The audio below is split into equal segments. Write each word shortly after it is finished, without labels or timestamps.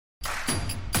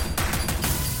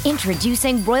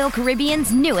Introducing Royal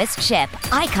Caribbean's newest ship,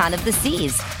 Icon of the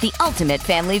Seas, the ultimate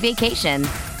family vacation.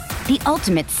 The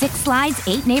ultimate 6 slides,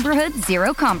 8 neighborhoods,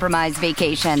 0 compromise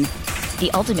vacation.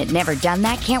 The ultimate never done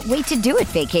that, can't wait to do it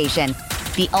vacation.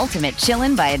 The ultimate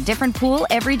chillin' by a different pool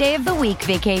every day of the week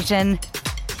vacation.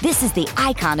 This is the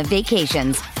Icon of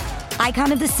Vacations.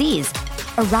 Icon of the Seas,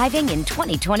 arriving in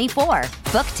 2024.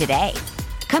 Book today.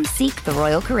 Come seek the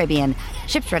Royal Caribbean.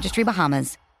 Ships Registry,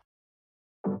 Bahamas.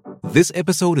 This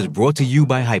episode is brought to you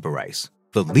by Hyperice,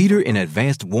 the leader in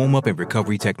advanced warm-up and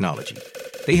recovery technology.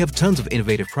 They have tons of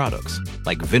innovative products,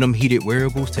 like Venom-heated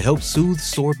wearables to help soothe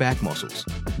sore back muscles,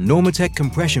 Normatec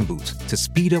compression boots to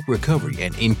speed up recovery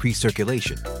and increase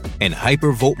circulation, and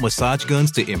Hypervolt massage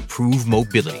guns to improve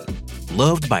mobility.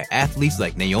 Loved by athletes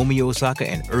like Naomi Osaka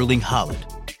and Erling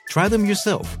Haaland. Try them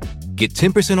yourself. Get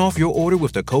 10% off your order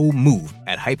with the code MOVE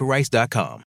at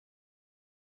Hyperice.com.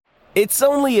 It's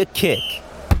only a kick.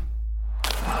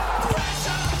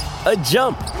 A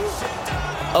jump,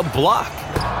 a block.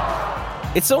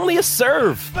 It's only a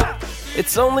serve.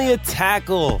 It's only a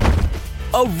tackle,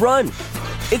 a run.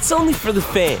 It's only for the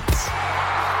fans.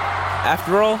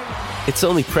 After all, it's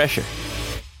only pressure.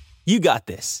 You got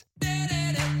this.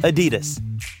 Adidas.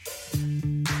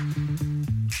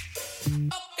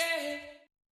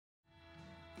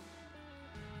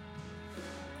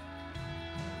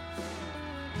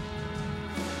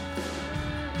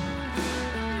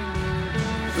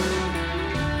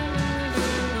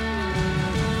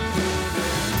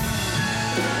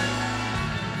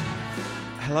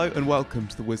 Hello and welcome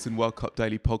to the Wisdom World Cup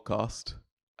Daily Podcast.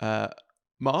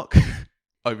 Mark,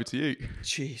 over to you.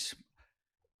 Jeez.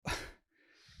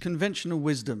 Conventional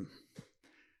wisdom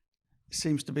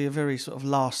seems to be a very sort of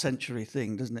last century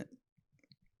thing, doesn't it?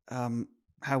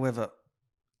 However,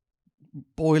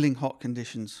 boiling hot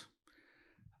conditions,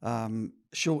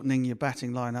 shortening your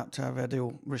batting lineup to have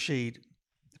Adil Rashid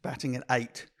batting at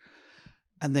 8,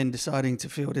 and then deciding to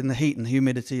field in the heat and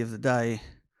humidity of the day,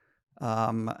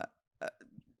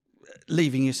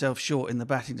 leaving yourself short in the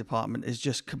batting department is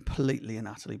just completely and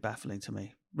utterly baffling to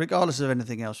me. Regardless of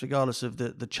anything else, regardless of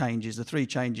the changes, the 3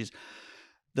 changes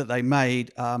that they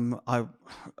made, I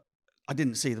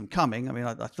didn't see them coming. I mean,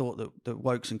 I thought that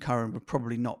Wokes and Curran would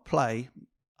probably not play.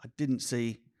 I didn't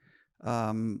see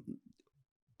the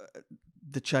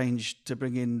change to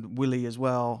bring in Willie as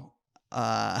well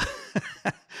and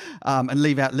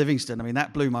leave out Livingston. I mean,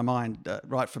 that blew my mind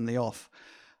right from the off.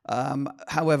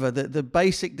 However, the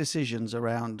basic decisions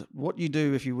around what you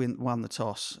do if you won the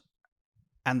toss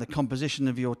and the composition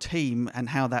of your team and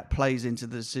how that plays into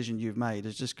the decision you've made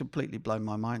has just completely blown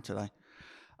my mind today.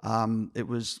 It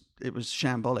was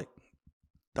shambolic,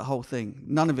 the whole thing.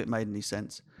 None of it made any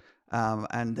sense.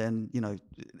 And then,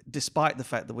 despite the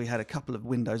fact that we had a couple of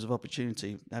windows of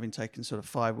opportunity, having taken sort of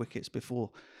 5 wickets before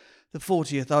the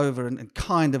 40th over and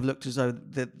kind of looked as though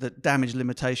the damage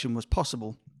limitation was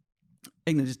possible,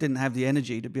 England just didn't have the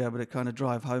energy to be able to kind of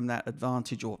drive home that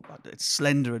advantage or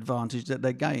slender advantage that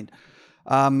they gained.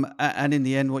 And in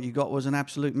the end, what you got was an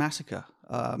absolute massacre.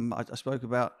 I spoke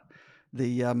about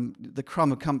the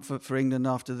crumb of comfort for England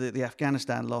after the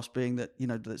Afghanistan loss being that,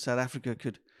 that South Africa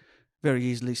could very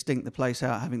easily stink the place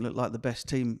out, having looked like the best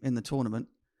team in the tournament.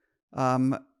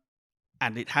 And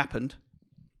it happened.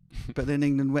 But then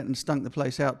England went and stunk the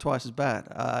place out twice as bad.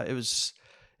 It was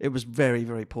very,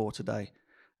 very poor today.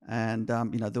 And,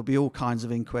 there'll be all kinds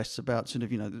of inquests about sort of,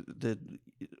 the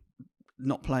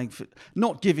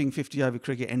not giving 50 over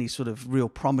cricket any sort of real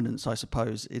prominence, I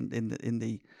suppose, in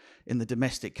the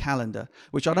domestic calendar,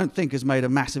 which I don't think has made a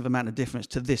massive amount of difference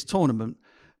to this tournament.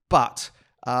 But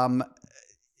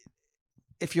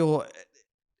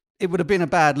it would have been a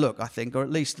bad look, I think, or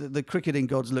at least the cricketing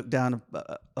gods look down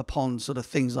upon sort of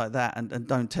things like that and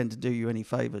don't tend to do you any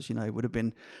favours. It would have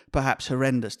been perhaps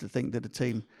horrendous to think that a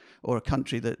team or a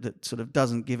country that sort of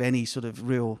doesn't give any sort of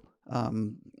real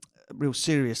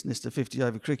seriousness to 50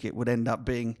 over cricket would end up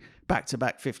being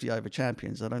back-to-back 50 over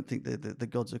champions. I don't think the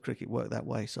gods of cricket work that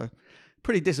way. So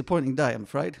pretty disappointing day, I'm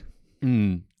afraid.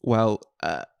 Well,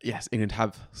 yes, England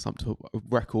have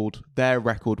their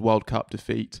record World Cup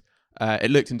defeat.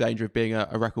 It looked in danger of being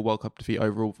a record World Cup defeat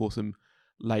overall for some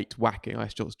late whacking.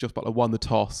 Jos Buttler won the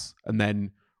toss, and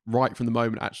then right from the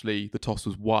moment actually the toss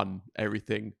was won,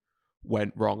 everything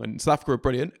went wrong. And South Africa are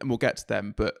brilliant, and we'll get to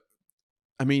them. But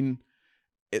I mean,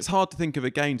 it's hard to think of a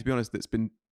game, to be honest, that's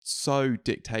been so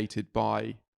dictated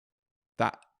by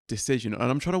that decision. And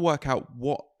I'm trying to work out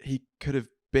what he could have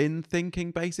been thinking,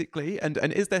 basically. And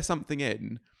is there something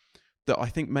in that I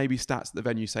think maybe stats at the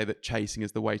venue say that chasing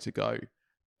is the way to go?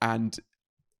 And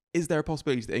is there a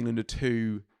possibility that England are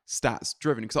too stats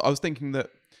driven? Because I was thinking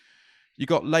that you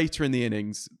got later in the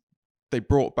innings, they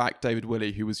brought back David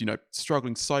Willey, who was,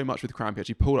 struggling so much with cramp. He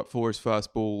actually pulled up for his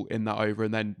first ball in that over.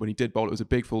 And then when he did bowl, it was a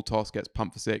big full toss, gets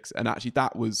pumped for 6. And actually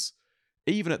that was,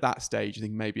 even at that stage, I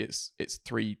think maybe it's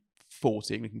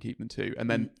 340 and we can keep them 2. And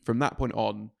then from that point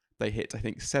on, they hit, I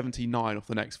think, 79 off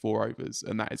the next 4 overs.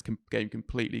 And that is game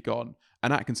completely gone.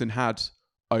 And Atkinson had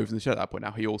overs in the shed at that point.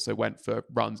 Now he also went for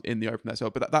runs in the open there. So,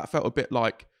 but that felt a bit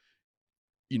like,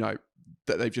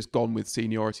 that they've just gone with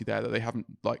seniority there, that they haven't,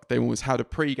 they almost had a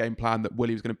pre-game plan that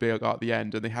Willie was going to be at the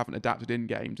end, and they haven't adapted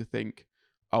in-game to think,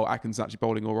 oh, Atkinson's actually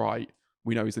bowling all right.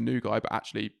 We know he's a new guy, but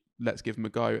actually, let's give him a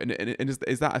go. And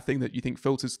is that a thing that you think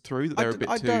filters through, that they're a bit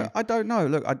too... I don't know.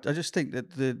 Look, I just think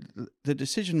that the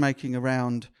decision-making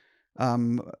around...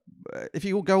 if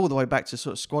you go all the way back to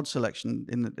sort of squad selection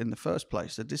in the first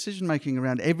place, the decision-making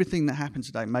around everything that happened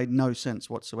today made no sense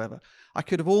whatsoever. I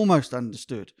could have almost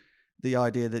understood the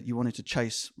idea that you wanted to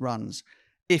chase runs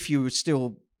if you were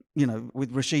still,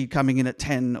 with Rashid coming in at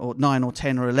 10 or 9 or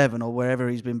 10 or 11 or wherever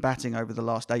he's been batting over the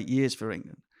last 8 years for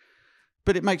England.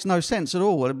 But it makes no sense at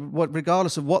all,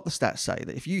 regardless of what the stats say,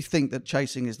 that if you think that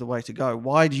chasing is the way to go,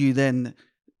 why do you then,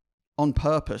 on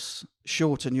purpose,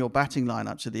 shorten your batting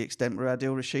lineup to the extent where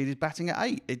Adil Rashid is batting at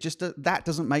 8? It just, that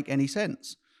doesn't make any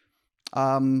sense.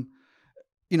 The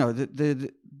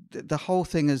whole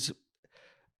thing is,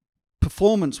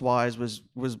 performance-wise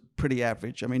was pretty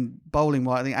average. I mean,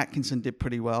 bowling-wise, I think Atkinson did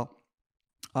pretty well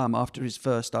after his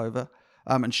first over,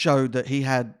 and showed that he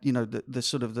had,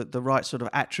 the right sort of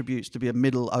attributes to be a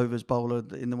middle overs bowler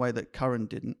in the way that Curran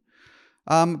didn't.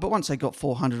 But once they got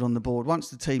 400 on the board, once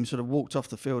the team sort of walked off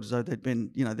the field as though they'd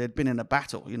been in a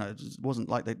battle, it wasn't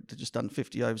like they'd just done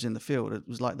 50 overs in the field. It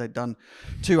was like they'd done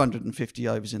 250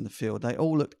 overs in the field. They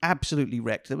all looked absolutely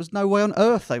wrecked. There was no way on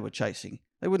earth they were chasing.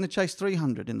 They wouldn't have chased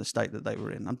 300 in the state that they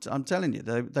were in. I'm telling you,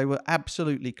 they were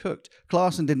absolutely cooked.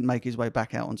 Klaasen didn't make his way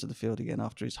back out onto the field again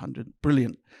after his 100.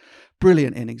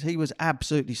 Brilliant innings. He was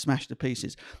absolutely smashed to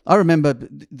pieces. I remember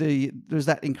there was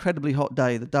that incredibly hot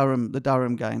day, the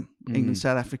Durham game,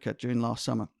 England-South Africa during last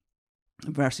summer.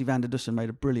 Vassie van der Dussen made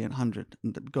a brilliant 100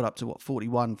 and got up to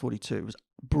 41, 42. It was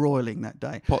broiling that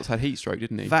day. Potts had heat stroke,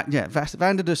 didn't he? Van der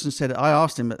Dussen said, I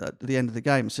asked him at the end of the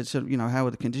game, I said, so, how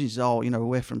are the conditions? Oh,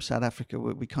 we're from South Africa.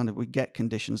 We get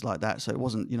conditions like that. So it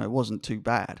wasn't too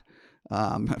bad.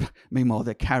 Meanwhile,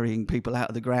 they're carrying people out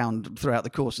of the ground throughout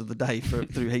the course of the day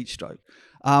through heat stroke.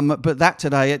 But that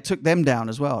today, it took them down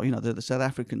as well. The South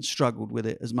Africans struggled with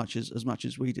it as much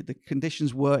as we did. The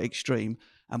conditions were extreme,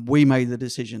 and we made the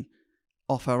decision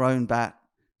off our own bat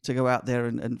to go out there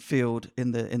and field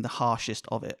in the harshest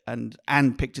of it,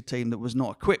 and picked a team that was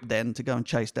not equipped then to go and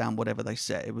chase down whatever they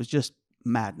set. It was just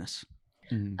madness.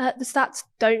 The stats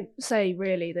don't say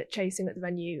really that chasing at the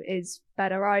venue is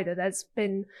better either. There's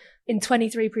been, in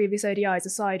 23 previous ODIs, a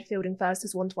side fielding first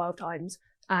has won 12 times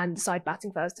and the side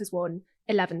batting first has won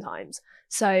 11 times.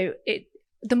 So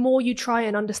the more you try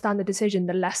and understand the decision,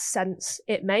 the less sense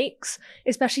it makes,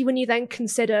 especially when you then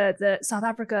consider that South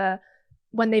Africa,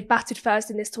 when they've batted first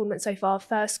in this tournament so far,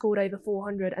 first scored over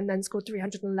 400 and then scored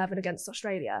 311 against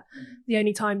Australia. The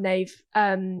only time they've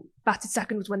batted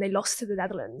second was when they lost to the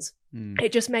Netherlands.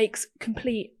 It just makes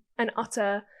complete and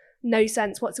utter no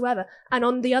sense whatsoever. And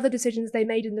on the other decisions they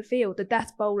made in the field, the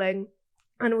death bowling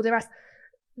and all the rest,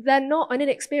 they're not an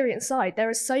inexperienced side. There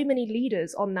are so many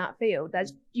leaders on that field.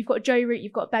 You've got Joe Root,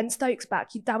 you've got Ben Stokes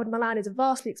back. Dawid Malan is a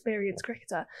vastly experienced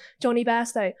cricketer. Johnny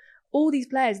Bairstow. All these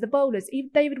players, the bowlers,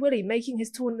 even David Willey making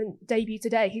his tournament debut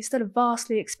today, he's still a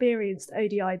vastly experienced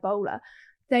ODI bowler.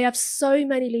 They have so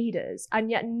many leaders,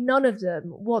 and yet none of them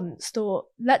once thought,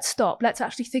 let's stop, let's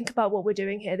actually think about what we're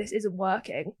doing here. This isn't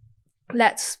working.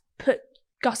 Let's put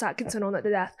Gus Atkinson on at the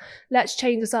death. Let's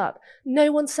change this up.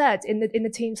 No one said in the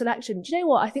team selection, do you know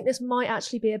what? I think this might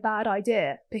actually be a bad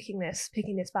idea, picking this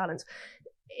balance.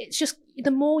 It's just,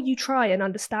 the more you try and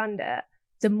understand it,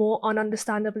 the more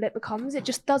ununderstandable it becomes. It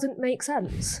just doesn't make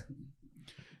sense.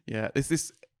 Yeah,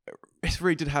 this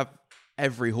really did have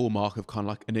every hallmark of kind of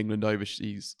like an England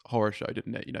overseas horror show,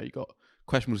 didn't it? You got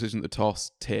questionable decision at the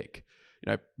toss, tick.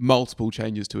 Multiple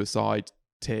changes to a side,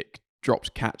 tick.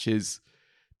 Dropped catches,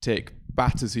 tick.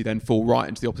 Batters who then fall right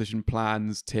into the opposition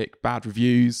plans, tick. Bad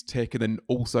reviews, tick. And then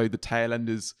also the tail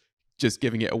enders just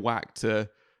giving it a whack to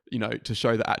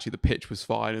show that actually the pitch was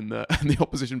fine and the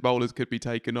opposition bowlers could be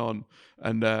taken on.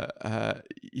 And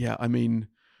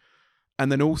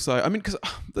and then also, because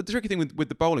the tricky thing with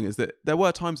the bowling is that there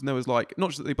were times when there was not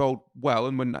just that they bowled well,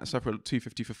 and when that's separate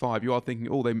 250 for 5, you are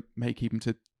thinking, they may keep them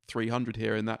to 300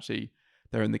 here, and actually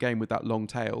they're in the game with that long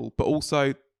tail. But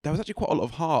also, there was actually quite a lot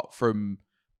of heart from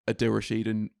Adil Rashid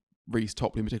and Reece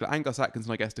Topley in particular, and Gus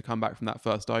Atkinson, I guess, to come back from that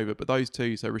first over. But those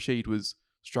two, so Rashid was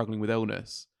struggling with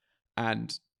illness,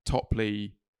 and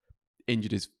Topley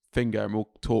injured his finger, and we'll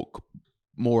talk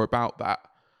more about that.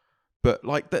 But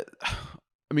like that,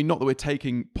 I mean, not that we're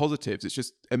taking positives, it's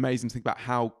just amazing to think about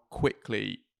how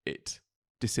quickly it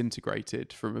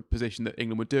disintegrated from a position that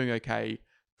England were doing okay,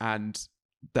 and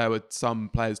there were some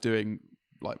players playing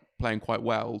quite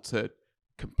well, to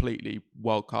completely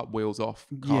World Cup wheels off,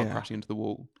 car crashing into the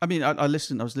wall. I mean, I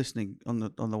was listening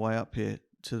on the way up here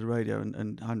to the radio,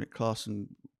 and Heinrich Klaassen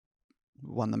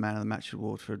won the Man of the Match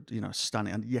award for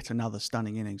yet another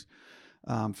stunning innings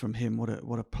from him.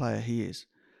 What a player he is.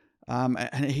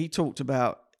 And he talked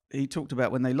about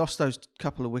when they lost those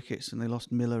couple of wickets, and they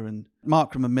lost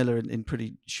Markram and Miller in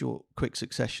pretty short, quick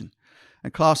succession.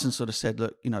 And Klaassen sort of said,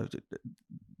 look,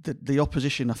 the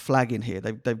opposition are flagging here.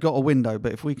 They've got a window,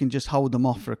 but if we can just hold them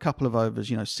off for a couple of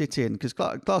overs, sit in, because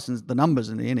Klaassen's the numbers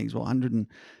in the innings,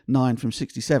 109 from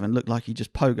 67, looked like he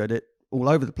just pogoed it all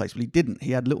over the place. But he didn't.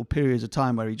 He had little periods of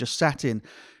time where he just sat in.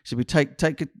 So we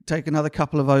take another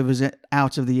couple of overs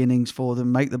out of the innings for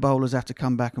them, make the bowlers have to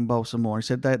come back and bowl some more. He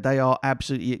said they are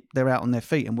absolutely, they're out on their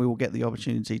feet, and we will get the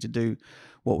opportunity to do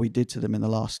what we did to them in the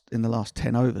last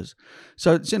 10 overs.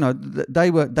 So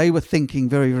they were thinking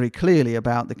very, very clearly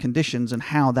about the conditions and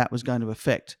how that was going to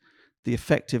affect the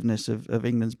effectiveness of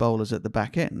England's bowlers at the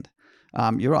back end.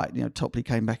 You're right. Topley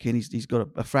came back in. He's got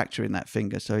a fracture in that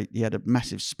finger, so he had a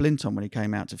massive splint on when he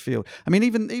came out to field. I mean,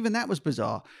 even that was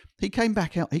bizarre. He came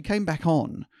back out. He came back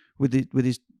on with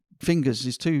his fingers,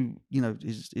 his two,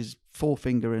 his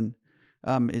forefinger and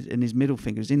his middle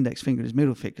finger, his index finger, and his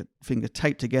middle finger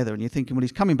taped together. And you're thinking, well,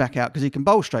 he's coming back out because he can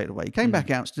bowl straight away. He came back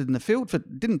out, stood in the field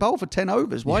didn't bowl for 10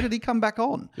 overs. Why did he come back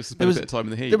on? Just spent a bit of time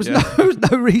in the heat. There was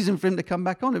no reason for him to come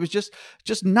back on. It was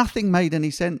just nothing made any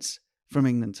sense from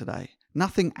England today.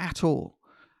 Nothing at all.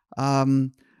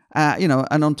 And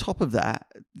on top of that,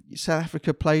 South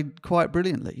Africa played quite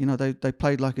brilliantly. They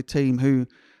played like a team who,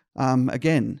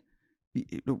 again,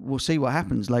 we'll see what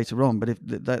happens later on, but if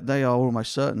they are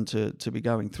almost certain to be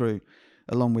going through,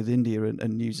 along with India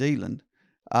and New Zealand.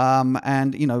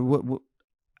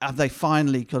 Have they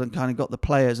finally kind of got the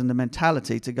players and the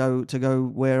mentality to go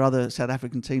where other South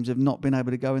African teams have not been able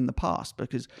to go in the past?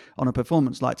 Because on a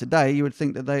performance like today, you would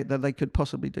think that they could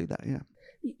possibly do that. Yeah.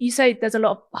 You say there's a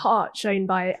lot of heart shown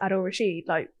by Adil Rashid.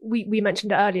 Like we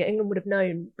mentioned it earlier, England would have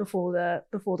known before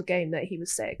the game that he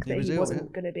was sick, that he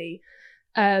wasn't going to be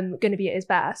at his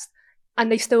best,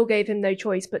 and they still gave him no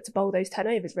choice but to bowl those 10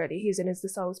 overs. Really, he was in as the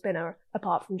sole spinner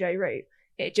apart from Joe Root.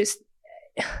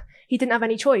 He didn't have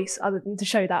any choice other than to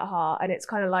show that heart, and it's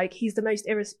kind of like he's the most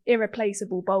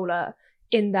irreplaceable bowler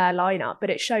in their lineup, but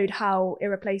it showed how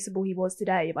irreplaceable he was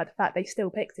today by the fact they still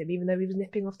picked him, even though he was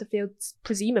nipping off the field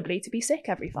presumably to be sick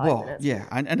every 5 minutes. Yeah,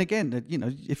 and again,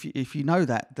 if you know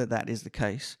that is the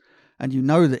case, and you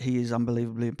know that he is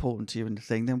unbelievably important to you in the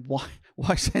thing, then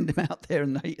why send him out there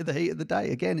in the heat of the day?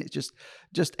 Again, it's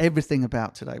just everything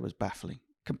about today was baffling,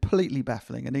 completely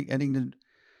baffling, and England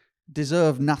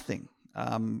deserved nothing.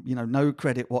 No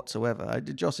credit whatsoever.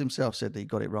 Jos himself said that he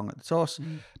got it wrong at the toss.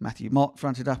 Matthew Mott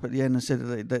fronted up at the end and said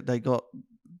that they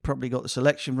probably got the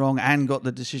selection wrong and got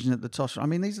the decision at the toss. I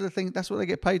mean, these are the things, that's what they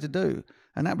get paid to do.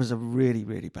 And that was a really,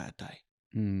 really bad day.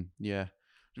 Yeah.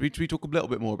 Should we talk a little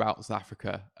bit more about South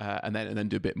Africa and then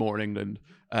do a bit more in England?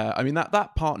 I mean,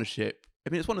 that partnership,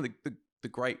 it's one of the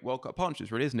great World Cup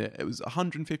partnerships, really, isn't it? It was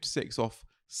 156 off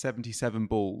 77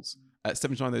 balls.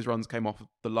 79 of those runs came off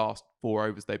the last 4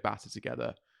 overs they batted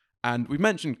together. And we've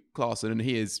mentioned Klaassen, and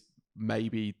he is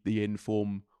maybe the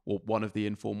inform or one of the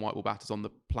inform white ball batters on the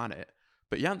planet.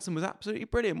 But Janssen was absolutely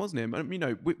brilliant, wasn't he? And,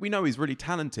 we know he's really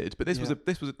talented, but this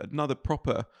was another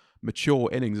proper mature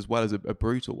innings as well as a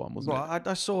brutal one, wasn't it?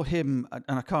 I saw him,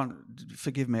 and I can't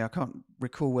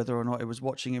recall whether or not it was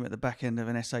watching him at the back end of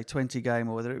an SA20 game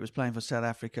or whether it was playing for South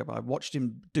Africa, but I watched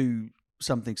him do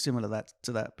something similar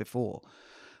to that before.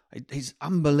 He's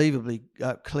unbelievably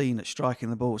clean at striking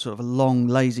the ball, sort of a long,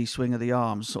 lazy swing of the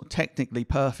arms, sort of technically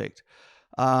perfect.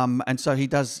 And so he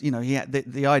does,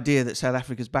 the idea that South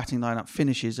Africa's batting lineup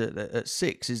finishes at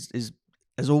 6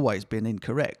 has always been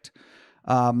incorrect.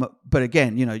 But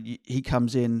again, he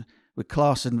comes in with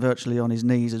Klaassen virtually on his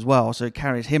knees as well, so it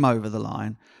carries him over the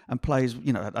line and plays.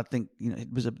 I think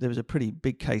there was a pretty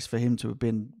big case for him to have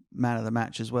been man of the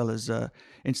match as well as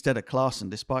instead of Klaassen,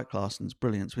 despite Klaassen's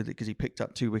brilliance with it, because he picked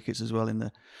up 2 wickets as well in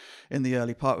the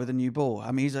early part with a new ball.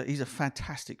 I mean, he's a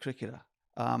fantastic cricketer.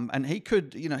 And he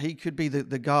could be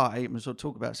the guy. We'll sort of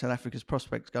talk about South Africa's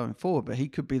prospects going forward, but he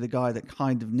could be the guy that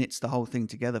kind of knits the whole thing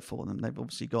together for them. They've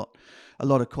obviously got a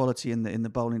lot of quality in the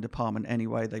bowling department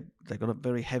anyway. They've got a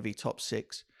very heavy top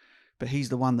 6. but he's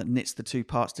the one that knits the two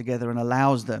parts together and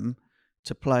allows them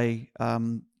to play,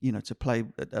 to play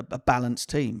a balanced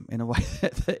team in a way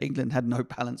that England had no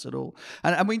balance at all.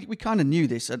 And we kind of knew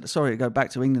this. Sorry to go back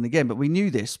to England again, but we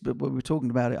knew this. But we were talking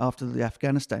about it after the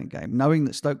Afghanistan game, knowing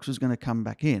that Stokes was going to come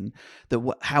back in.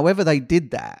 That however they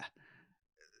did that,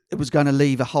 it was going to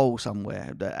leave a hole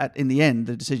somewhere. In the end,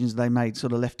 the decisions they made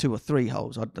sort of left 2 or 3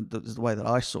 holes. That was the way that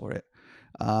I saw it.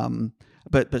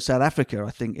 But South Africa,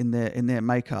 I think, in their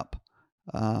makeup.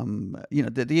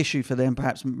 The issue for them,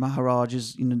 perhaps Maharaj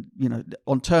is,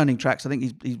 on turning tracks, I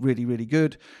think he's really, really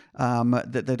good.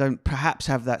 That they don't perhaps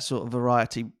have that sort of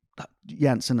variety,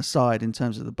 Janssen aside, in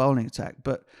terms of the bowling attack.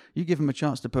 But you give them a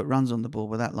chance to put runs on the ball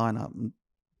with that lineup, and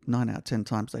 9 out of 10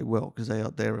 times they will, because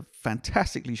they're a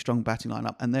fantastically strong batting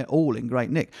lineup, and they're all in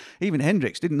great nick. Even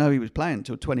Hendricks didn't know he was playing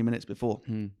until 20 minutes before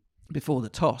the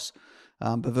toss.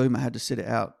 Bavuma had to sit it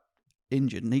out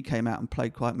injured, and he came out and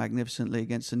played quite magnificently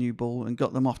against the new ball and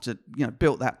got them off to,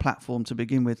 built that platform to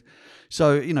begin with.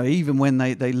 So, even when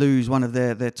they lose one of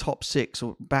their top 6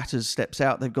 or batters steps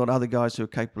out, they've got other guys who are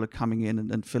capable of coming in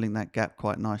and filling that gap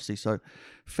quite nicely. So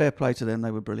fair play to them.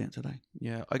 They were brilliant today.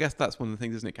 Yeah, I guess that's one of the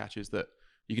things, isn't it, Catch, is that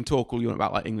you can talk all you want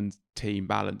about like England's team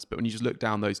balance, but when you just look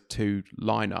down those 2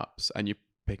 lineups and you're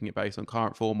picking it based on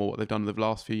current form or what they've done in the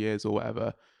last few years or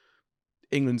whatever,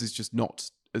 England's is just not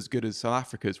as good as South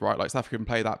Africa's, right? Like South Africa can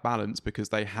play that balance because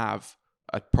they have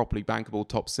a properly bankable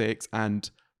top 6 and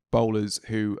bowlers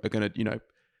who are going to,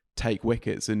 take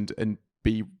wickets and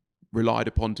be relied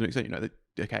upon to an extent.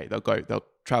 They'll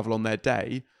travel on their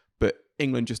day, but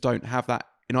England just don't have that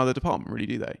in either department, really,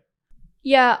 do they?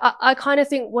 Yeah, I kind of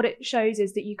think what it shows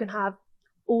is that you can have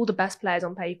all the best players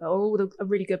on paper or all the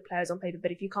really good players on paper,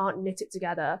 but if you can't knit it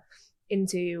together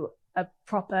into a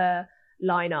proper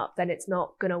lineup, then it's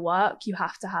not going to work. You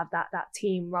have to have that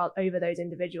team over those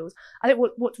individuals. I think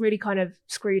what's really kind of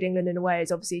screwed England in a way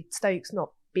is obviously Stokes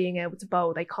not being able to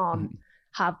bowl. They can't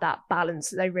have that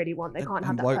balance that they really want. They can't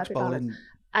have that perfect balance.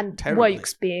 And terribly.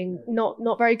 Wokes being not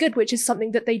very good, which is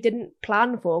something that they didn't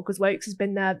plan for, because Wokes has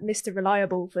been their Mr.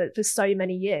 Reliable for so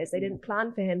many years. They didn't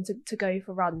plan for him to go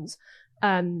for runs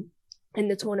in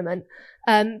the tournament.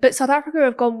 But South Africa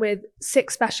have gone with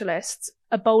 6 specialists,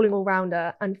 a bowling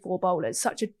all-rounder and 4 bowlers.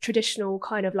 Such a traditional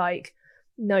kind of like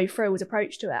no frills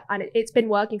approach to it. And it's been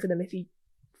working for them if you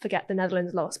forget the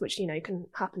Netherlands loss, which, can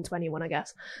happen to anyone, I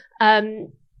guess.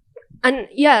 And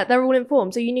yeah, they're all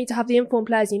informed. So you need to have the informed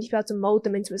players. You need to be able to mould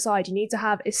them into a side. You need to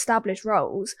have established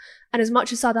roles. And as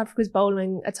much as South Africa's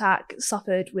bowling attack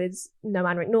suffered with no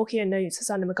Anric Nortje and no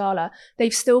Sasanda Magala,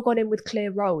 they've still gone in with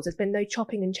clear roles. There's been no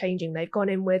chopping and changing. They've gone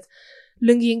in with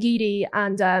Lungi Ngidi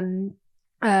and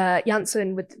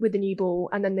Janssen with the new ball,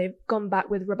 and then they've gone back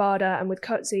with Rabada and with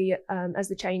Coetzee as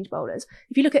the change bowlers.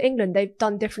 If you look at England, they've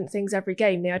done different things every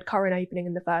game. They had Curran opening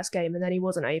in the first game, and then he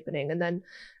wasn't opening, and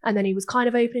then he was kind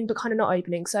of opening but kind of not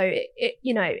opening. So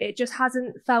it just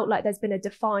hasn't felt like there's been a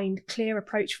defined, clear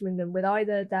approach from England with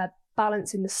either their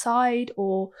balance in the side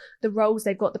or the roles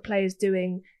they've got the players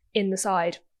doing in the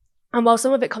side. And while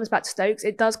some of it comes back to Stokes,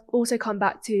 it does also come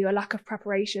back to a lack of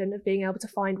preparation of being able to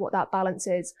find what that balance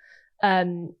is.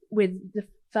 With the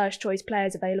first choice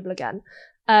players available again.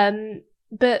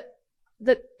 But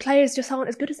the players just aren't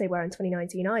as good as they were in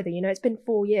 2019 either. It's been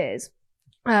 4 years.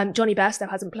 Johnny Bairstow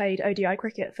hasn't played ODI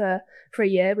cricket for a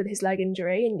year with his leg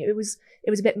injury, and it was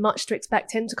a bit much to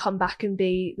expect him to come back and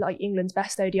be like England's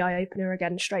best ODI opener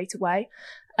again straight away.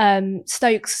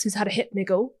 Stokes has had a hip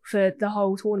niggle for the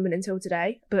whole tournament until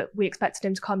today, but we expected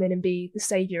him to come in and be the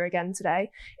saviour again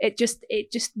today. It just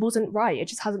wasn't right. It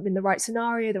just hasn't been the right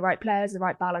scenario, the right players, the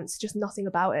right balance. Just nothing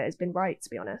about it has been right, to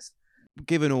be honest.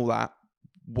 Given all that,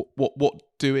 what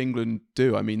do England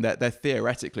do? I mean, they're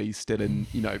theoretically still in,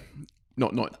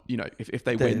 not if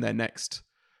they win their next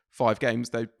 5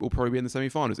 games, they will probably be in the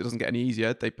semi-finals. It doesn't get any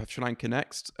easier. They have Sri Lanka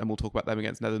next, and we'll talk about them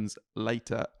against Netherlands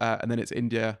later. And then it's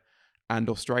India and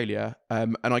Australia.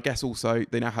 And I guess also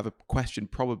they now have a question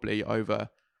probably over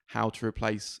how to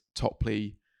replace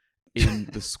Topley in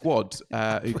the squad,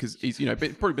 because he's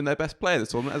probably been their best player this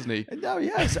tournament, hasn't he? No,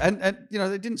 yes, and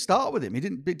they didn't start with him. He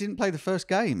didn't play the first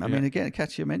game. I mean, again,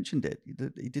 Katia mentioned it.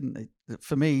 He didn't.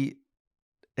 For me,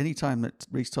 anytime that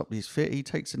Reece Topley is fit, he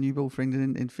takes a new ball for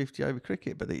England in 50 over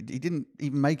cricket. But he didn't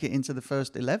even make it into the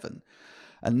first 11,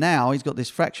 and now he's got this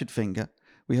fractured finger.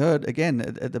 We heard again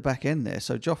at the back end there.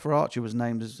 So Jofra Archer was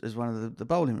named as one of the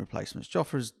bowling replacements.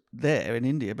 Jofra's there in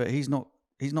India, but he's not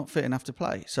fit enough to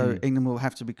play. So England will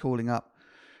have to be calling up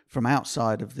from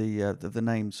outside of the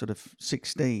named sort of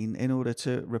 16 in order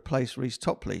to replace Reece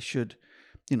Topley. Should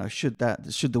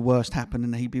the worst happen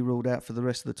and he be ruled out for the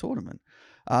rest of the tournament.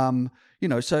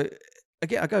 So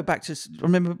again, I go back to, I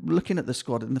remember looking at the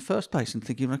squad in the first place and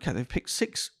thinking, okay, they've picked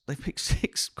six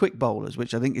quick bowlers,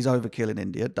 which I think is overkill in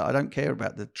India. I don't care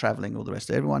about the travelling or the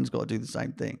rest. Everyone's got to do the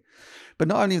same thing. But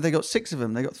not only have they got 6 of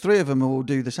them, they got 3 of them who will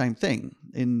do the same thing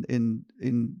in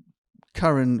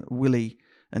Curran, Willie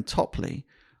and Topley,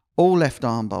 all left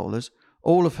arm bowlers,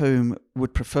 all of whom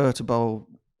would prefer to bowl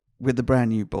with the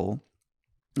brand new ball,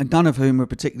 and none of whom were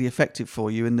particularly effective for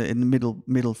you in the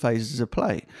middle phases of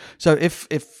play. So if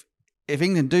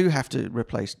England do have to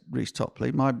replace Reece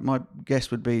Topley, my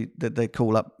guess would be that they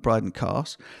call up Bryden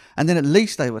Carse, and then at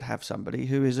least they would have somebody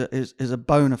who is a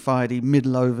bona fide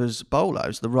middle overs bowler.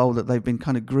 It's the role that they've been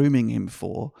kind of grooming him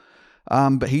for,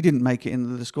 but he didn't make it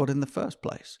into the squad in the first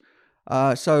place.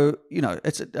 So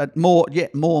it's a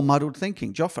more muddled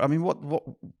thinking. Jofra, I mean, what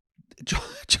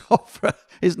Jofra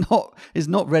is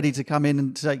not ready to come in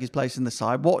and take his place in the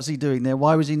side. What's he doing there?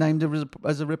 Why was he named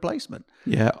as a replacement?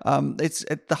 Yeah,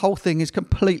 the whole thing is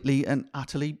completely and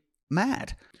utterly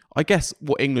mad. I guess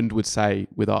what England would say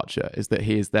with Archer is that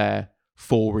he is there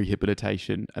for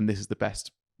rehabilitation, and this is the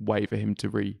best way for him to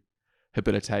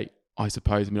rehabilitate. I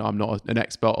suppose. I mean, I'm not an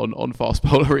expert on fast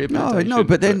bowler rehabilitation. No,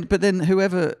 but then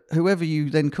whoever you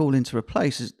then call in to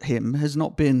replace him has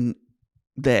not been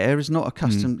there, is not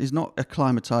accustomed, is not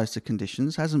acclimatized to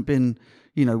conditions, hasn't been,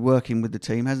 working with the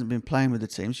team, hasn't been playing with the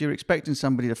team. So you're expecting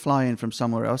somebody to fly in from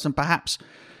somewhere else and perhaps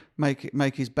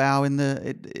make his bow in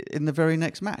the very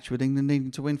next match, with England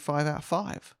needing to win 5 out of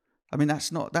 5. I mean,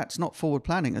 that's not forward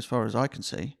planning as far as I can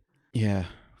see. Yeah.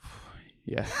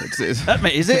 Yeah, it's I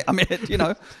mean, is it? I mean,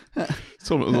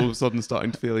 it's all of a sudden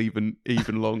starting to feel even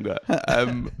longer.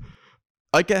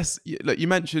 I guess, look, you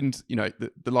mentioned,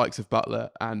 the likes of Buttler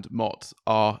and Mott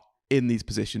are in these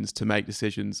positions to make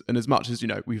decisions. And as much as,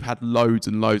 we've had loads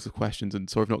and loads of questions, and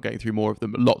sorry for not getting through more of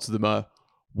them, lots of them are,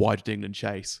 why did England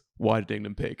chase? Why did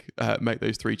England make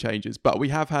those 3 changes? But we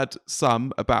have had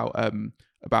some about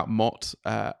Mott,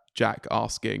 Jack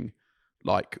asking,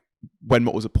 like, when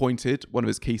Mott was appointed, one of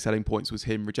his key selling points was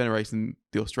him regenerating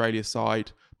the Australia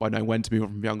side by knowing when to move on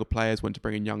from younger players, when to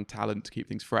bring in young talent to keep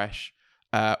things fresh.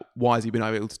 Why has he been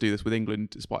able to do this with England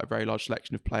despite a very large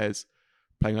selection of players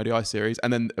playing ODI series?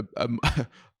 And then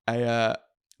a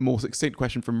more succinct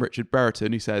question from Richard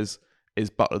Brereton, who says, is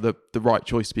Buttler the right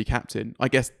choice to be captain? I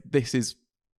guess this is,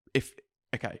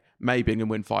 maybe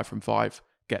England win 5 from 5,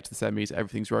 get to the semis,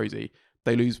 everything's rosy.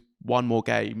 They lose one more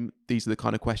game. These are the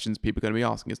kind of questions people are going to be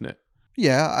asking, isn't it?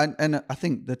 Yeah, and I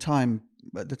think the time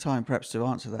perhaps to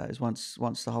answer that is once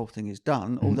the whole thing is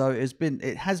done. Mm-hmm. Although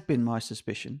it has been my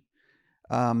suspicion,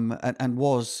 and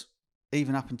was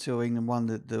even up until England won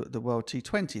the World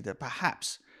T20, that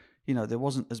perhaps there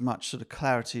wasn't as much sort of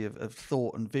clarity of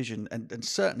thought and vision, and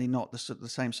certainly not the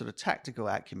same sort of tactical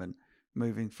acumen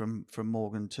moving from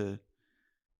Morgan to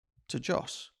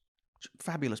Jos.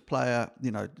 Fabulous player,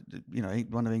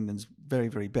 one of England's very,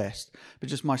 very best. But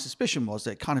just my suspicion was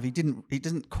that he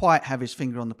didn't quite have his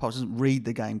finger on the pulse, doesn't read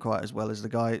the game quite as well as the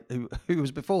guy who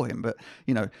was before him. But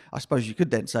I suppose you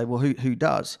could then say, well, who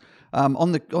does?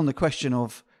 On the question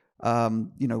of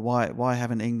why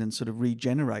haven't England sort of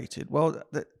regenerated? Well,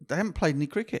 they haven't played any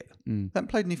cricket. They haven't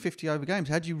played any 50 over games.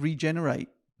 How do you regenerate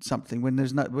something when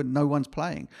no one's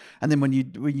playing? And then when you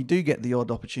do get the odd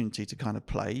opportunity to kind of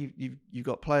play, you've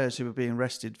got players who are being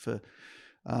rested for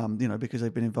because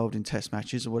they've been involved in test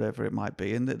matches or whatever it might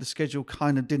be, and the schedule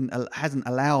kind of hasn't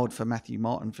allowed for Matthew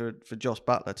Mott and for Jos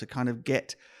Buttler to kind of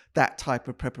get that type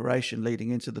of preparation leading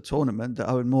into the tournament that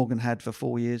Owen Morgan had for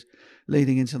 4 years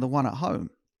leading into the one at home.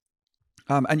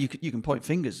 And you can point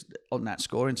fingers on that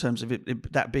score in terms of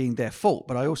that being their fault,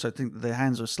 but I also think that their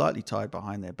hands are slightly tied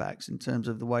behind their backs in terms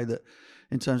of the way that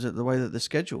the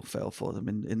schedule fell for them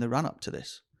in the run up to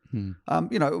this.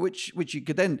 Which you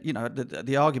could then,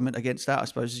 the argument against that, I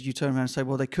suppose, is you turn around and say,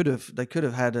 well, they could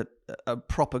have had a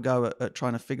proper go at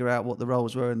trying to figure out what the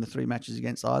roles were in the 3 matches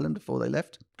against Ireland before they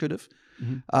left. Could have.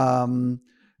 Mm-hmm.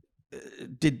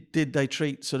 Did they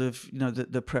treat sort of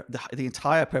the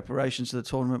entire preparation to the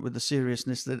tournament with the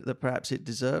seriousness that perhaps it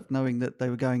deserved, knowing that they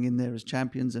were going in there as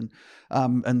champions and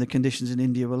the conditions in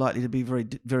India were likely to be very,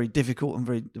 very difficult and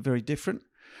very, very different.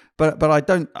 But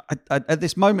I at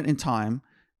this moment in time,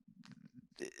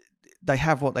 they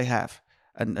have what they have,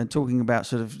 and talking about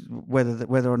sort of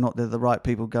whether or not they're the right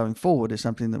people going forward is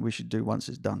something that we should do once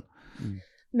it's done.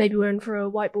 Maybe we're in for a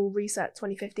white ball reset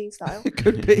 2015 style. It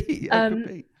could be. Could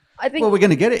be. I think. Well, we're going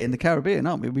to get it in the Caribbean,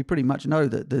 aren't we? We pretty much know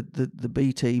that the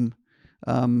B team,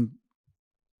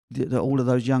 all of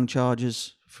those young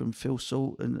chargers from Phil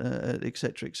Salt and et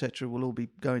cetera, will all be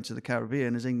going to the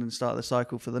Caribbean as England start the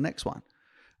cycle for the next one.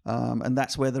 And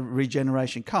that's where the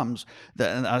regeneration comes.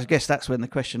 And I guess that's when the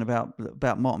question about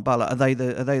Mott and Buttler, are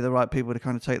they the right people to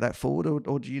kind of take that forward,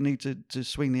 or do you need to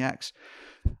swing the axe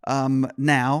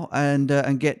now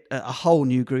and get a whole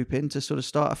new group in to sort of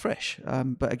start afresh?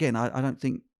 But again, I don't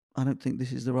think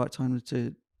this is the right time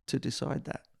to decide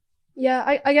that. Yeah,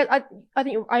 I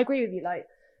think I agree with you. Like,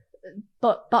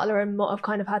 but Buttler and Mott have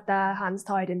kind of had their hands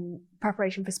tied in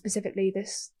preparation for specifically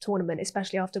this tournament,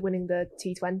 especially after winning the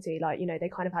T20. Like, you know, they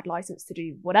kind of had license to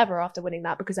do whatever after winning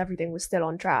that because everything was still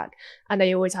on track. And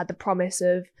they always had the promise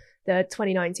of the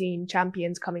 2019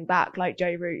 champions coming back, like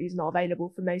Joe Root, who's not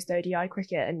available for most ODI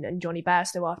cricket, and Johnny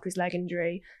Bairstow after his leg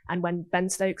injury. And when Ben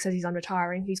Stokes says he's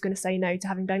unretiring, who's going to say no to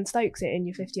having Ben Stokes in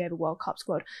your 50-over World Cup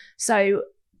squad? So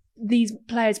these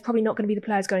players probably not going to be the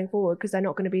players going forward because they're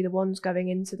not going to be the ones going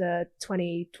into the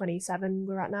 2027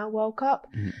 we're at now World Cup.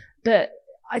 But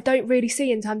I don't really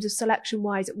see, in terms of selection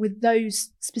wise, with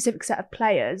those specific set of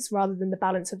players rather than the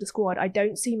balance of the squad, I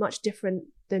don't see much different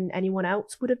than anyone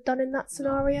else would have done in that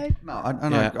scenario. No,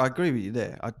 I agree with you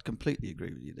there. I completely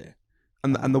agree with you there.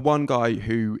 And the one guy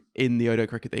who in the ODI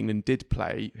cricket that England did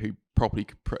play, who probably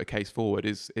could put a case forward,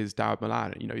 is Dawid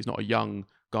Malan. You know, he's not a young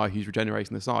guy who's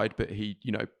regenerating the side, but he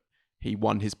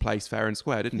won his place fair and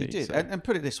square, didn't he? He did. So. And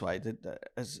put it this way,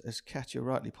 as Katya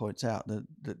rightly points out,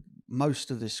 that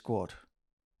most of this squad,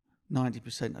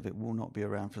 90% of it will not be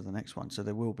around for the next one. So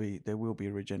there will be a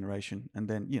regeneration, and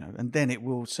then it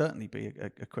will certainly be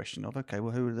a question of, okay,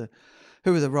 well, who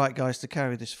are the right guys to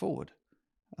carry this forward?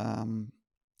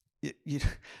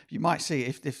 You might see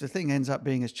if the thing ends up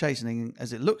being as chastening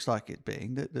as it looks like it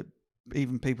being, that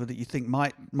even people that you think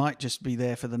might just be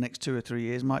there for the next 2 or 3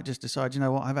 years might just decide, you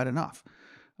know what, I've had enough,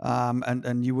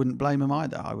 and you wouldn't blame them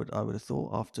either. I would have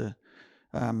thought after.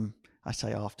 I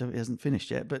say after, it hasn't finished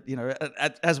yet, but you know,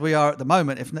 as we are at the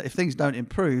moment, if things don't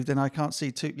improve, then I can't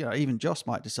see even Jos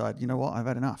might decide, you know what, I've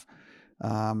had enough,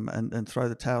 and throw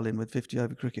the towel in with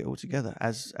 50-over cricket altogether,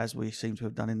 as we seem to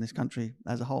have done in this country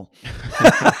as a whole.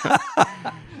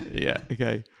 Yeah.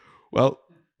 Okay. Well,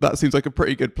 that seems like a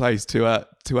pretty good place to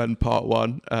end part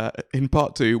one. In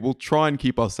part two, we'll try and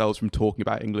keep ourselves from talking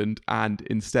about England and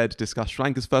instead discuss Sri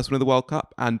Lanka's first win of the World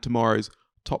Cup and tomorrow's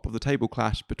top of the table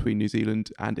clash between New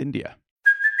Zealand and India.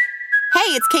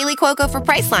 Hey, it's Kaylee Cuoco for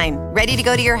Priceline. Ready to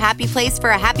go to your happy place for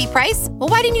a happy price? Well,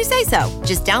 why didn't you say so?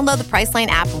 Just download the Priceline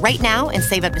app right now and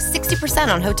save up to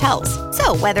 60% on hotels.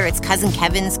 So whether it's Cousin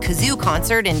Kevin's Kazoo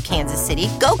Concert in Kansas City,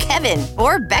 go Kevin,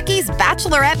 or Becky's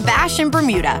Bachelorette Bash in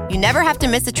Bermuda, you never have to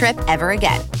miss a trip ever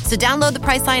again. So download the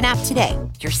Priceline app today.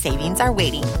 Your savings are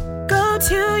waiting. Go to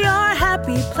your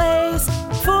happy place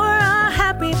for a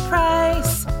happy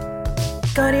price.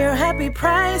 Go to your happy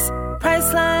price,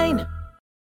 Priceline.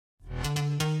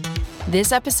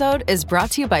 This episode is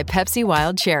brought to you by Pepsi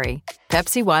Wild Cherry.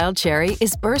 Pepsi Wild Cherry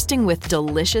is bursting with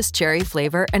delicious cherry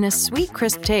flavor and a sweet,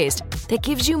 crisp taste that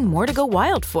gives you more to go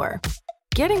wild for.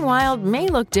 Getting wild may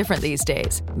look different these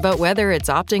days, but whether it's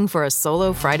opting for a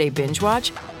solo Friday binge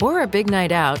watch or a big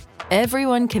night out,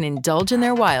 everyone can indulge in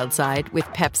their wild side with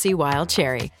Pepsi Wild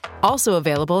Cherry. Also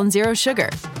available in Zero Sugar.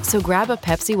 So grab a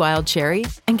Pepsi Wild Cherry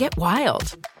and get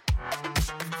wild.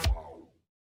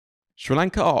 Sri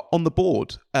Lanka are on the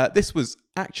board. This was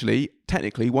actually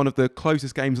technically one of the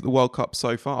closest games at the World Cup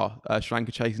so far. Sri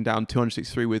Lanka chasing down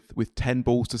 263 with 10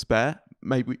 balls to spare.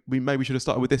 Maybe we should have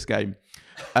started with this game.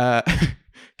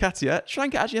 Katya, Sri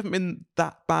Lanka actually haven't been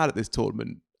that bad at this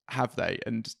tournament, have they?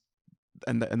 And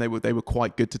they were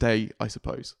quite good today, I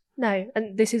suppose. No,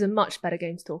 and this is a much better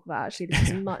game to talk about, actually. This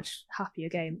is a much happier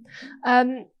game.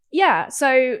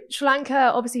 So Sri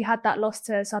Lanka obviously had that loss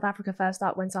to South Africa first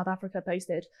up when South Africa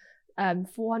posted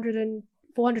 400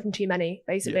 and too many,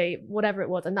 basically, whatever it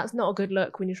was. And that's not a good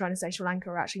look when you're trying to say Sri Lanka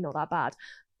are actually not that bad.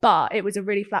 But it was a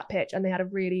really flat pitch and they had a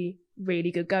really,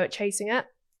 really good go at chasing it.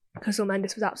 Kusal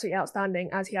Mendis was absolutely outstanding,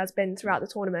 as he has been throughout the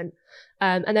tournament.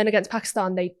 And then against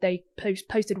Pakistan, they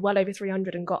posted well over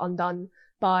 300 and got undone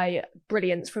by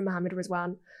brilliance from Mohammad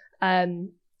Rizwan.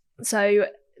 So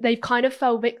they've kind of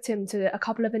fell victim to a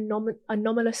couple of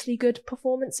anomalously good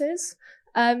performances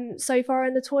so far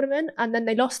in the tournament. And then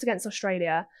they lost against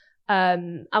Australia.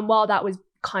 And while that was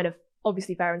kind of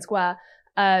obviously fair and square,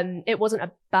 it wasn't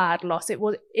a bad loss. It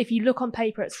was, if you look on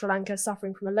paper at Sri Lanka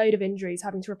suffering from a load of injuries,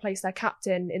 having to replace their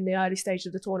captain in the early stages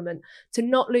of the tournament, to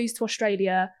not lose to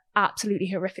Australia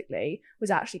absolutely horrifically was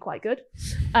actually quite good.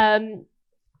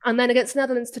 And then against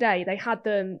Netherlands today, they had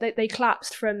them, they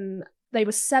collapsed from, they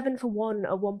were 7 for 1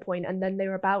 at one point, and then they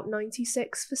were about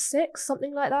 96 for 6,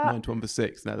 something like that. 91 for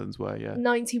 6, Netherlands were, yeah.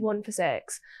 91 for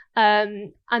 6.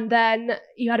 And then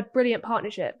you had a brilliant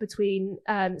partnership between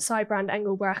Sijbrand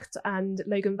Engelbrecht and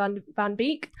Logan van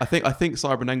Beek. I think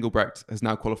Sijbrand Engelbrecht has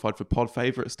now qualified for pod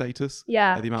favourite status.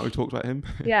 Yeah. The amount we've talked about him.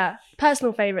 Yeah.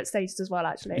 Personal favourite status as well,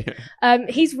 actually. Yeah.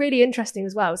 He's really interesting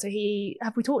as well. So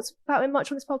have we talked about him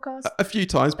much on this podcast? A few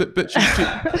times, but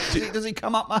does he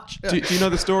come up much? Do you know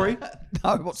the story?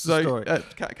 No, what's the story?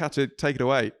 Katja, take it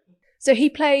away. So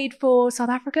he played for South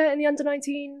Africa in the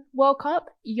Under-19 World Cup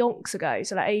yonks ago,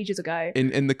 so like ages ago.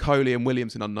 In the Coley and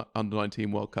Williamson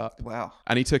Under-19 World Cup. Wow.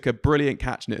 And he took a brilliant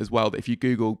catch in it as well, that if you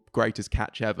Google greatest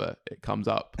catch ever, it comes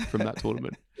up from that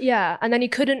tournament. Yeah, and then he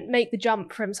couldn't make the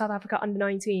jump from South Africa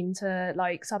Under-19 to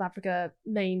like South Africa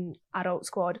main adult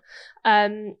squad.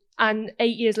 And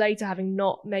 8 years later, having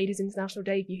not made his international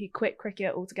debut, he quit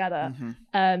cricket altogether. Mm-hmm.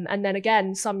 And then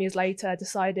again, some years later,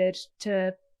 decided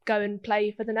to go and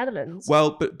play for the Netherlands.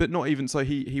 Well, but not even so.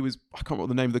 He was, I can't remember what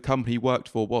the name of the company he worked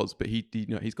for was, but he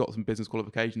he's got some business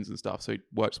qualifications and stuff, so he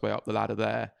worked his way up the ladder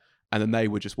there. And then they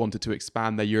were just wanted to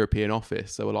expand their European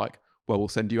office, so we're like, well, we'll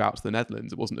send you out to the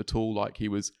Netherlands. It wasn't at all like he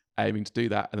was aiming to do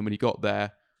that. And then when he got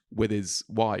there with his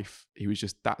wife, he was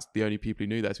just, that's the only people he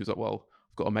knew there. So he was like, well,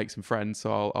 I've got to make some friends,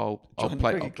 so I'll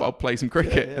play some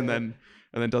cricket, and then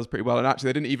does pretty well. And actually,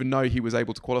 they didn't even know he was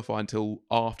able to qualify until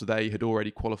after they had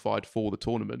already qualified for the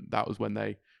tournament. That was when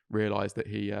they realised that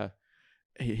he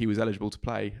was eligible to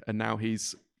play, and now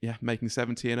he's making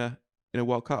 70 in a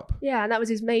World Cup. Yeah, and that was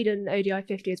his maiden ODI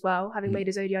 50 as well, having made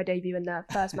his ODI debut in the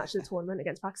first match of the tournament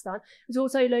against Pakistan. It was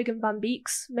also Logan van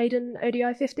Beek's maiden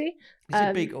ODI 50. Is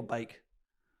it Beek or Bake?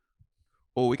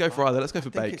 Or we go for either. Let's go for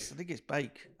Bake. I think it's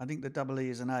Bake. I think the double E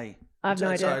is an A. I have no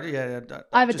idea. Sorry, I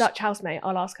have a Dutch housemate.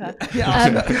 I'll ask her.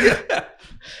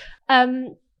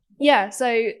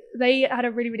 So they had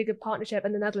a really, really good partnership,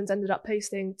 and the Netherlands ended up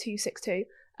posting 262,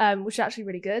 which is actually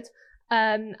really good.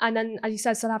 And then, as you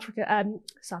said, Sri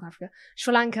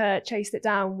Lanka chased it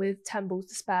down with 10 balls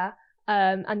to spare.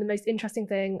 And the most interesting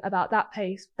thing about that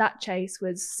chase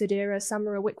was Sudhira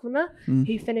Samarawikrama,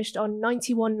 who finished on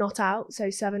 91 not out, so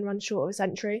 7 runs short of a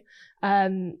century.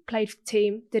 Played for the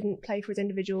team, didn't play for his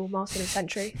individual milestone of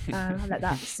century. I'll let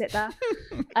that sit there.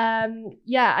 And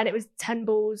it was 10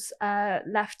 balls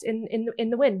left in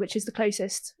the win, which is the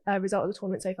closest result of the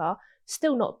tournament so far.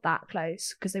 Still not that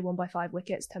close because they won by 5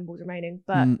 wickets, 10 balls remaining.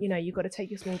 But you've got to take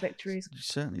your small victories. You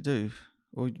certainly do.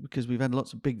 Or because we've had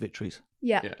lots of big victories.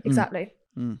 Yeah. Exactly.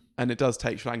 And it does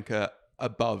take Sri Lanka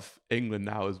above England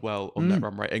now as well on net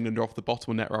run rate. England are off the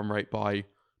bottom on net run rate by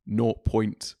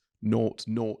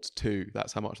 0.002.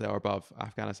 That's how much they are above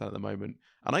Afghanistan at the moment.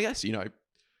 And I guess, Sri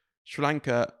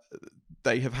Lanka,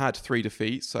 they have had 3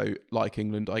 defeats. So like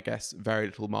England, I guess very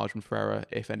little margin for error,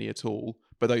 if any at all.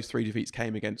 But those 3 defeats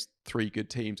came against 3 good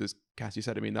teams, as Cassie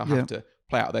said. I mean, they'll have to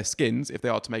play out their skins if they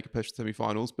are to make a push to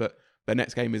semi-finals. But their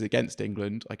next game is against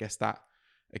England. I guess that,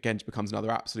 again, becomes another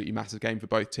absolutely massive game for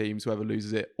both teams. Whoever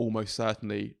loses it, almost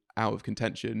certainly out of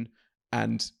contention.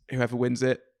 And whoever wins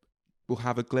it will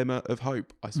have a glimmer of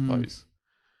hope, I suppose.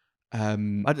 They're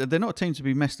not a team to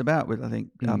be messed about with, I think,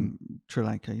 Sri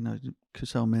Lanka.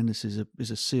 Kusal Mendes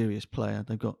is a serious player.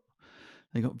 They got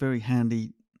very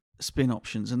handy spin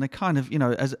options. And they kind of,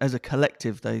 as a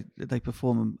collective, they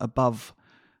perform above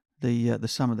the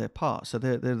sum of their parts. So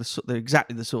they're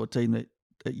exactly the sort of team that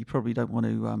you probably don't want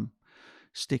to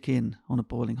stick in on a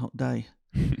boiling hot day,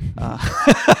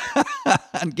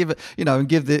 and give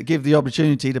the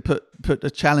opportunity to put a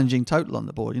challenging total on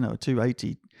the board.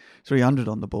 280, 300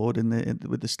 on the board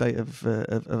with the state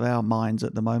of our minds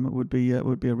at the moment would be a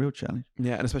real challenge.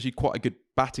 Yeah, and especially quite a good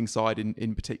batting side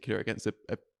in particular against a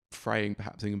fraying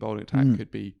perhaps England bowling attack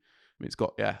could be. I mean, it's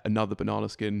got another banana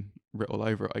skin writ all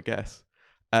over it, I guess.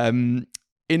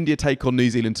 India take on New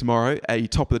Zealand tomorrow, a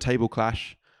top of the table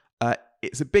clash.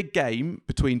 It's a big game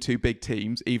between 2 big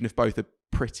teams, even if both are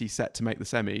pretty set to make the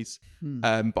semis.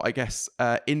 But I guess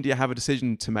India have a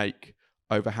decision to make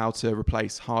over how to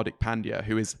replace Hardik Pandya,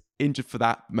 who is injured for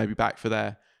that, maybe back for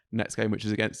their next game, which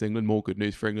is against England. More good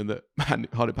news for England that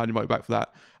Hardik Pandya might be back for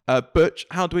that. Butch,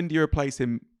 how do India replace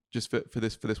him just for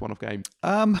this one-off game?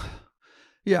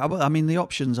 Yeah, well, I mean, the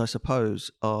options, I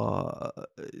suppose, are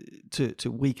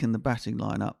to weaken the batting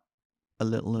lineup a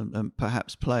little and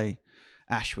perhaps play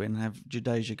Ashwin, have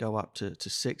Jadeja go up to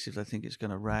 6 if they think it's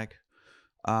going to rag.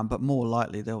 But more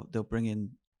likely, they'll bring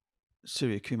in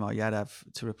Surya Kumar Yadav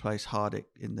to replace Hardik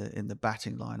in the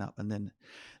batting lineup, and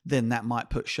then that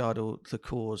might put Shardul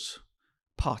Thakur's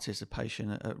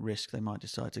participation at risk. They might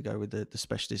decide to go with the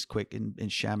specialist quick in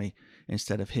Shami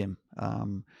instead of him.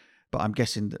 But I'm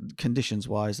guessing that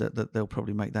conditions-wise that they'll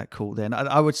probably make that call then.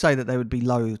 I would say that they would be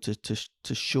low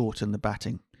to shorten the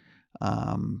batting.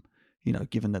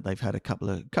 given that they've had a couple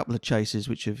of chases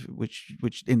which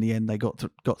in the end they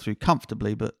got through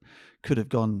comfortably, but could have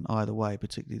gone either way,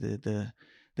 particularly the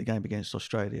game against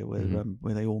Australia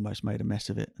where they almost made a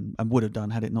mess of it and would have done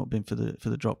had it not been for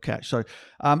the drop catch. So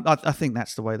I think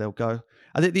that's the way they'll go.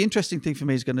 I think the interesting thing for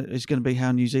me is going to be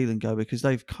how New Zealand go, because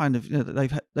they've kind of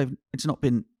they've it's not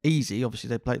been easy. Obviously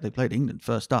they played England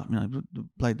first up,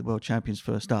 played the world champions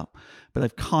first up, but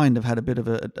they've kind of had a bit of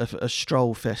a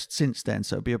stroll fest since then.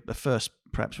 So it'll be a first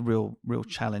perhaps real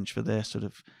challenge for their sort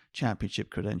of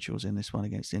championship credentials in this one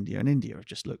against India. And India have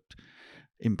just looked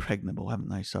impregnable, haven't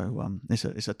they? So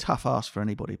it's a tough ask for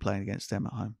anybody playing against them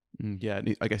at home. Yeah,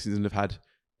 I guess New Zealand have had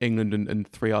England and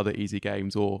 3 other easy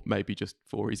games, or maybe just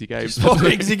 4 easy games. Just 4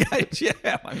 easy games, yeah.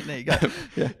 I mean, there you go.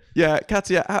 Yeah,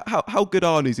 Katia, how good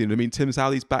are New Zealand? I mean, Tim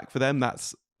Southee's back for them.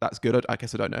 That's good. I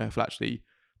guess I don't know if he'll actually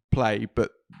play,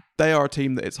 but they are a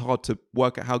team that it's hard to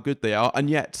work out how good they are. And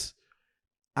yet,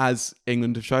 as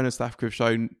England have shown, as South Africa have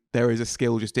shown, there is a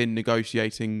skill just in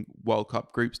negotiating World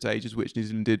Cup group stages, which New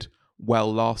Zealand did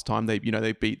well last time. They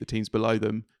beat the teams below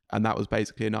them, and that was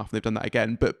basically enough. And they've done that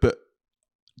again. But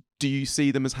do you see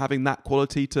them as having that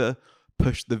quality to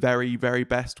push the very, very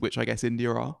best, which I guess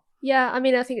India are? Yeah, I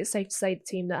mean, I think it's safe to say the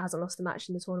team that hasn't lost a match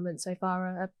in the tournament so far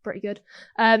are pretty good.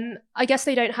 I guess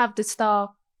they don't have the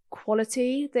star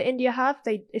quality that India have.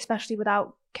 They, especially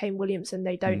without Kane Williamson,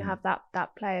 they don't have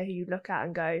that player who you look at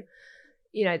and go,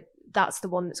 that's the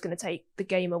one that's going to take the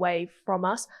game away from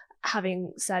us.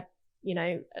 Having said,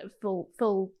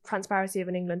 full transparency of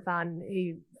an England fan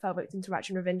who fell victim to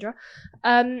Rachin Ravindra.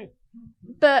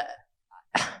 But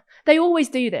they always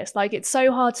do this. Like, it's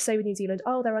so hard to say with New Zealand,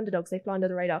 oh, they're underdogs, they fly under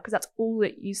the radar, because that's all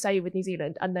that you say with New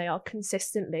Zealand, and they are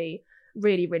consistently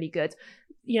really, really good.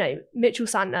 Mitchell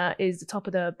Santner is the top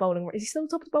of the bowling. Is he still the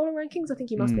top of the bowling rankings? I think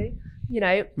he must be.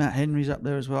 Matt Henry's up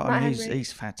there as well. Matt Henry.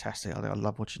 He's fantastic. I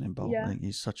love watching him bowl. Yeah. I think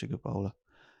he's such a good bowler.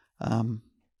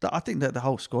 I think that the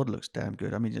whole squad looks damn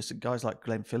good. I mean, just guys like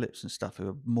Glenn Phillips and stuff who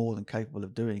are more than capable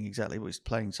of doing exactly what he's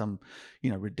playing, some,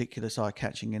 ridiculous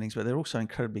eye-catching innings, but they're also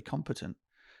incredibly competent.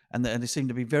 And they seem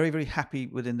to be very, very happy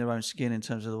within their own skin in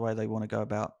terms of the way they want to go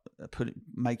about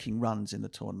making runs in the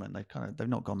tournament. They've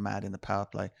not gone mad in the power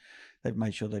play. They've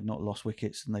made sure they've not lost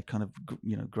wickets, and they've kind of,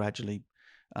 gradually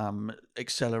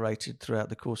accelerated throughout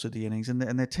the course of the innings. And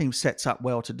their team sets up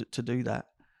well to do that.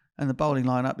 And the bowling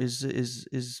lineup is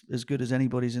as good as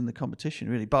anybody's in the competition,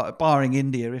 really, barring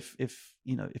India if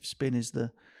spin is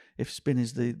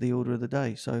the order of the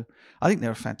day. So I think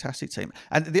they're a fantastic team.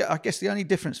 And I guess the only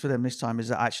difference for them this time is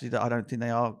that I don't think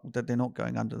they're not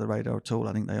going under the radar at all.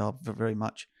 I think they are very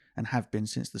much, and have been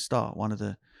since the start, one of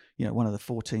the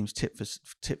 4 teams tipped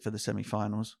for the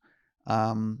semi-finals,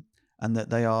 and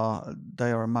that they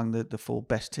are among the 4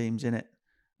 best teams in it.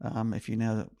 If you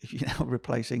now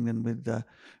replace England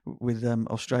with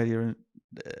Australia,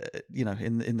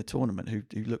 in the tournament,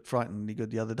 who looked frighteningly good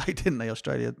the other day, didn't they?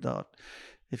 Australia.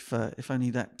 If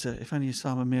only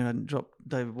Osama Mir hadn't dropped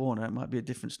David Warner, it might be a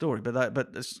different story.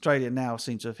 But Australia now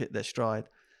seem to have hit their stride,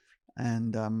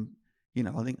 and I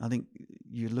think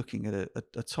you're looking at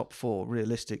a top 4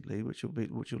 realistically, which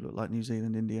will look like New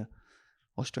Zealand, India,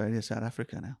 Australia, South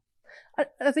Africa now.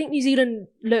 I think New Zealand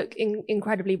look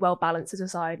incredibly well balanced as a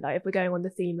side. Like, if we're going on the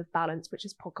theme of balance, which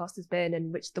this podcast has been,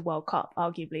 and which the World Cup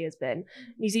arguably has been,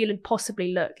 New Zealand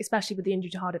possibly look, especially with the injury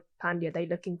to Hardik Pandya, they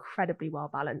look incredibly well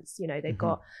balanced. They've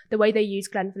got the way they use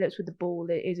Glenn Phillips with the ball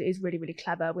is really, really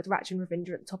clever. With Rachin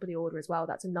Ravindra at the top of the order as well,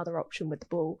 that's another option with the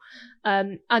ball.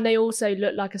 And they also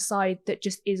look like a side that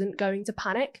just isn't going to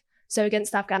panic. So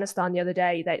against Afghanistan the other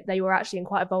day, they were actually in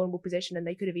quite a vulnerable position, and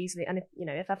they could have easily, and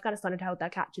if Afghanistan had held their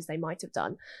catches, they might have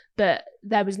done. But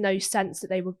there was no sense that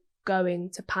they were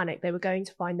going to panic. They were going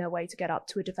to find their way to get up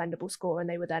to a defendable score, and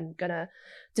they were then going to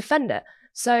defend it.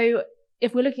 So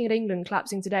if we're looking at England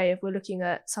collapsing today, if we're looking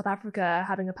at South Africa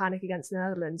having a panic against the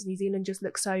Netherlands, New Zealand just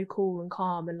looks so cool and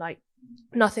calm, and like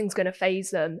nothing's going to faze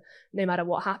them no matter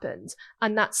what happens.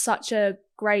 And that's such a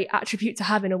great attribute to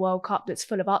have in a World Cup that's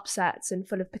full of upsets and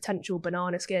full of potential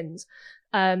banana skins.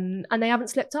 And they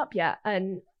haven't slipped up yet.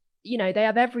 And, they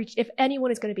have if anyone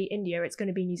is going to beat India, it's going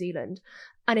to be New Zealand.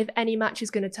 And if any match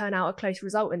is going to turn out a close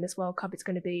result in this World Cup, it's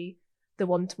going to be the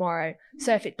one tomorrow.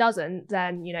 So if it doesn't,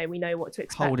 then, we know what to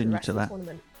expect. Holding the you rest to of the that.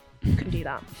 Tournament. You can do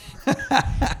that.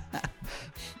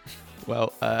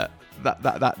 Well,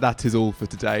 that is all for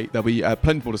today. There'll be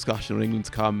plenty more discussion on England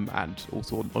to come, and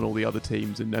also on all the other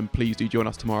teams. And please do join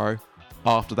us tomorrow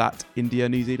after that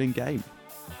India-New Zealand game.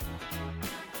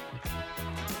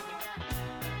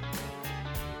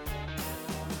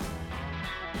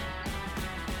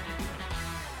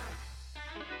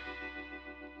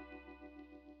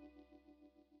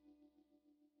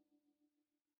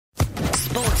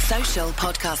 Social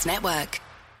Podcast Network.